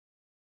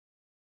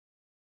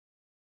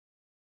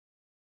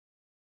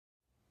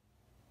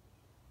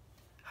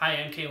Hi,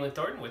 I'm Kalen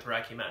Thornton with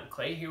Rocky Mountain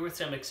Clay, here with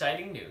some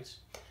exciting news.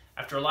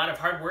 After a lot of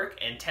hard work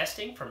and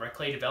testing from our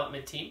clay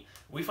development team,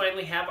 we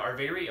finally have our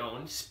very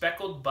own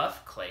Speckled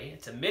Buff clay.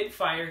 It's a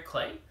mid-fire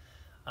clay.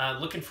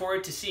 Looking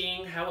forward to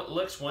seeing how it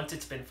looks once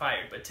it's been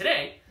fired. But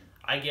today,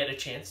 I get a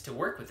chance to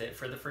work with it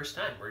for the first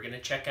time. We're going to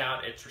check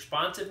out its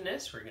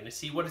responsiveness. We're going to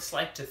see what it's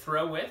like to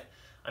throw with.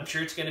 I'm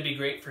sure it's going to be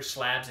great for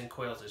slabs and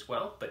coils as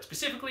well. But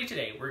specifically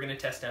today, we're going to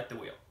test out the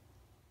wheel.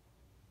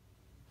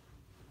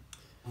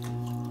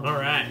 All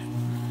right.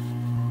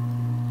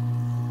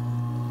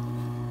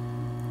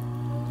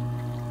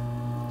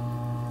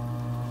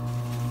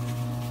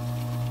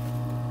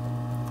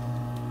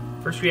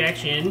 First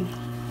reaction,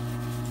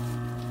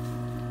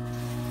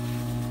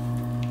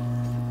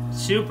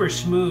 super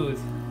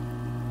smooth,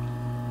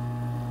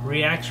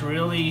 reacts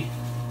really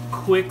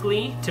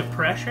quickly to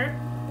pressure.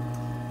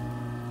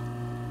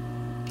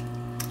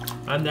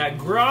 That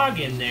grog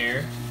in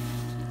there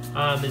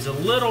is a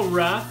little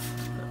rough,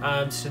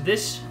 so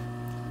this,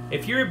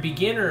 if you're a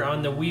beginner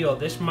on the wheel,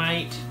 this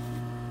might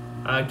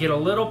get a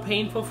little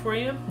painful for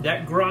you.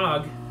 That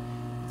grog,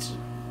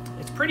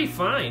 it's pretty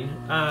fine,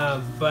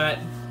 but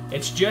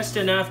it's just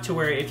enough to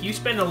where if you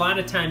spend a lot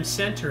of time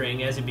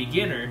centering as a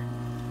beginner,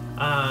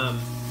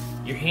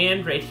 your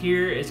hand right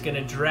here is going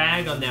to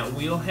drag on that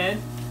wheel head,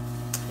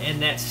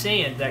 and that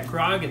sand, that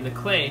grog in the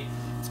clay,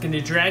 is going to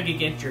drag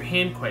against your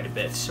hand quite a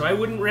bit. So I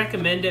wouldn't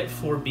recommend it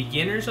for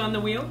beginners on the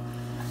wheel,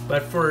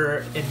 but for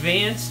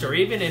advanced or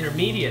even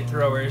intermediate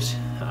throwers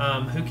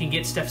who can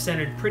get stuff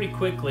centered pretty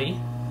quickly,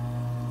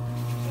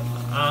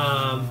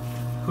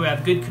 who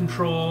have good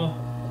control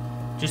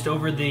just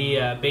over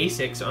the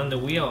basics on the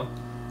wheel,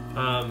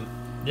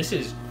 this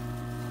is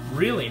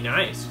really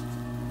nice.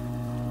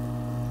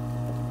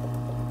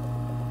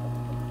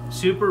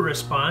 Super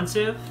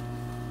responsive.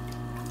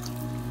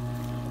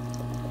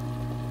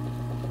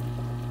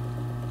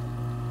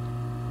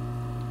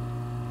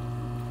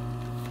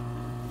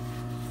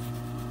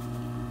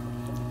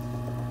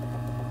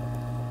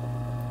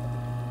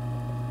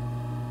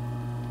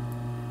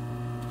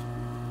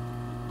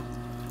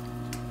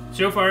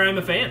 So far, I'm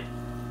a fan.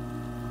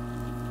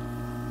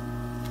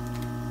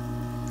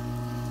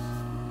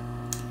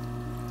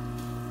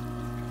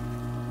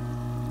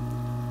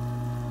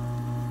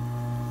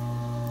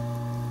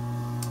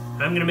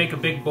 I'm gonna make a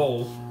big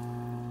bowl.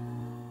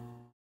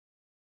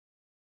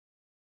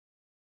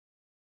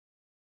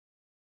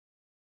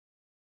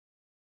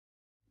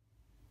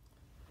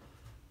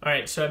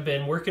 Alright, so I've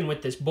been working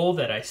with this bowl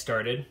that I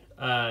started,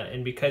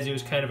 and because it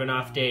was kind of an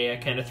off day, I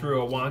kind of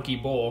threw a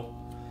wonky bowl.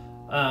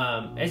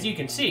 As you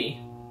can see,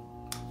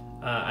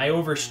 I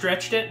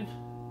overstretched it,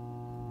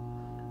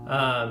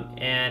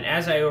 and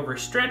as I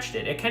overstretched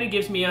it, it kind of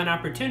gives me an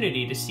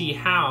opportunity to see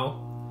how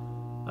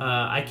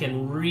I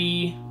can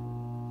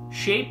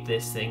reshape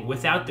this thing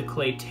without the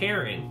clay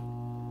tearing.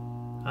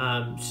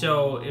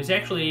 So it was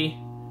actually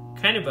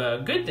kind of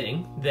a good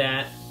thing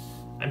that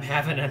I'm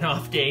having an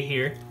off day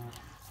here,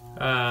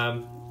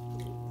 because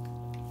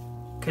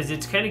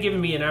it's kind of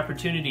giving me an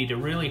opportunity to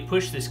really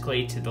push this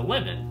clay to the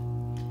limit.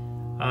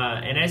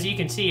 And as you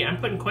can see, I'm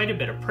putting quite a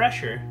bit of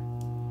pressure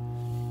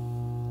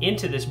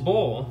into this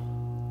bowl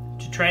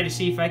to try to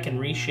see if I can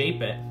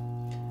reshape it.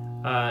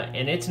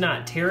 And it's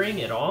not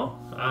tearing at all.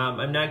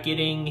 I'm not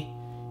getting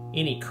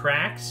any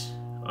cracks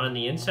on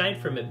the inside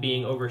from it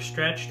being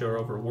overstretched or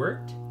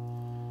overworked.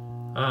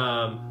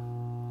 I'm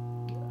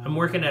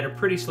working at a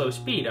pretty slow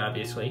speed,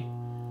 obviously.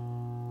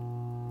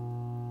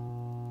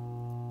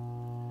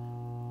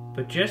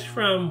 But just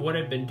from what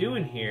I've been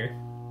doing here,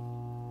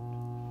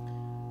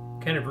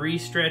 kind of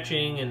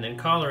re-stretching and then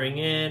collaring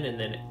in and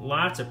then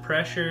lots of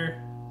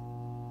pressure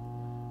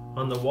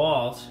on the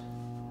walls,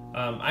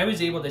 I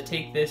was able to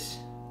take this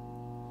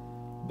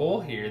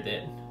bowl here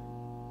that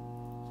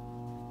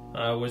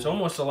was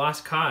almost a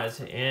lost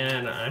cause,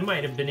 and I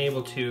might have been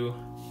able to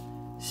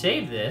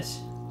save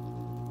this.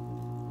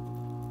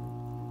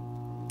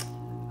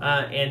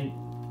 And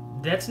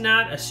that's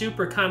not a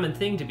super common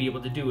thing to be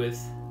able to do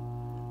with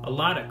a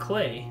lot of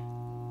clay.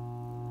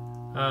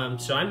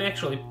 So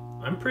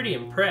I'm pretty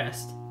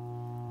impressed.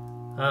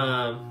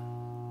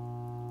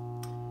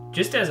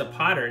 Just as a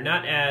potter,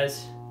 not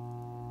as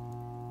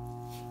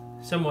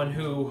someone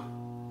who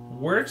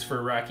works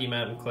for Rocky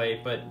Mountain Clay,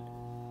 but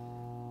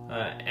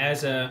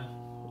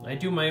I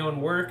do my own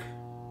work.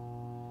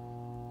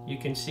 You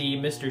can see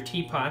Mr.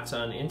 Teapots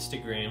on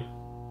Instagram.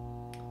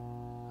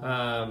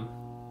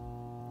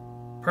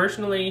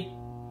 Personally,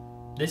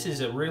 this is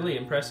a really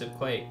impressive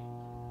clay.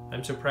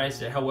 I'm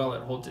surprised at how well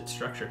it holds its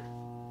structure.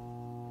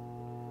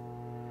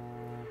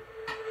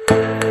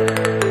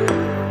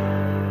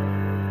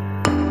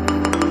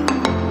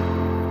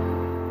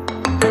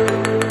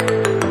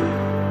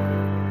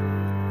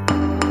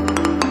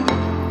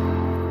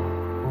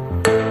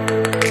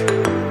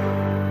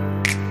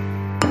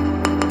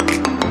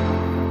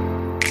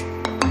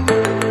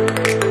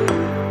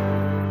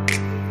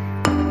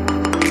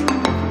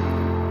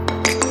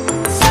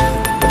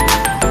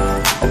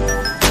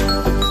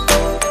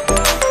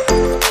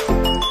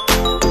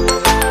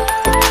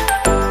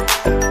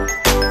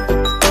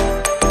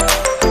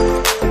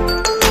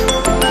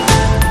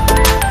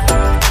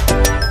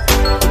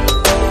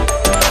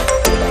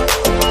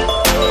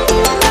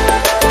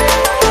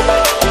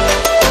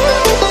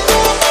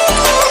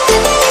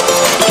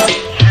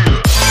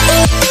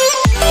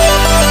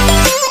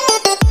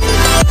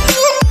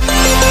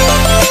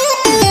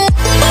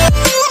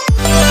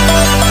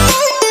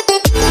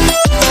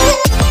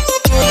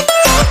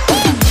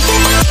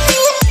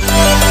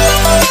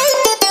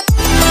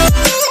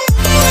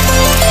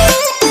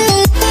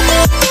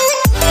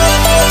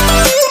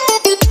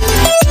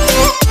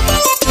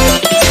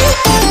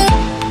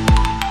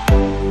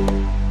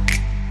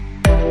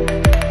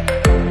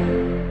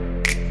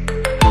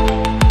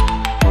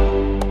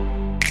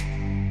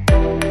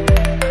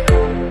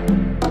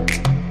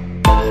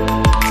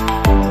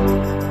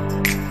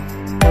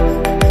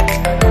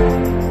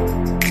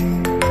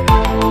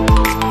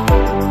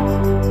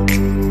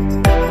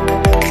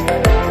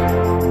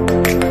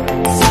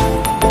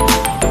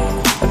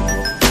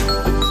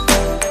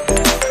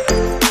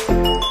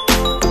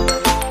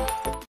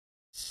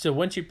 So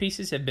once your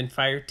pieces have been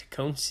fired to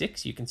cone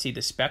 6, you can see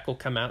the speckle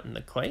come out in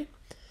the clay.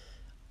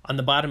 On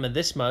the bottom of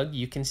this mug,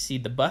 you can see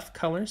the buff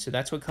color, so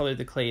that's what color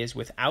the clay is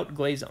without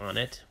glaze on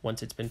it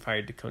once it's been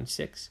fired to cone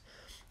 6.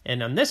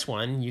 And on this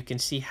one, you can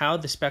see how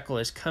the speckle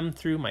has come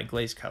through my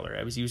glaze color.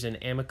 I was using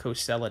Amico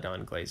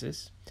Celadon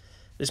glazes.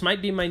 This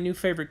might be my new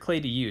favorite clay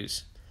to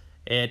use.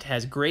 It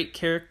has great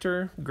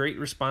character, great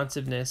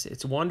responsiveness,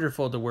 it's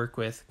wonderful to work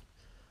with,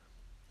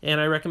 and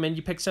I recommend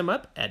you pick some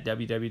up at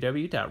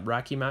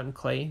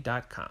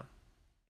www.rockymountainclay.com.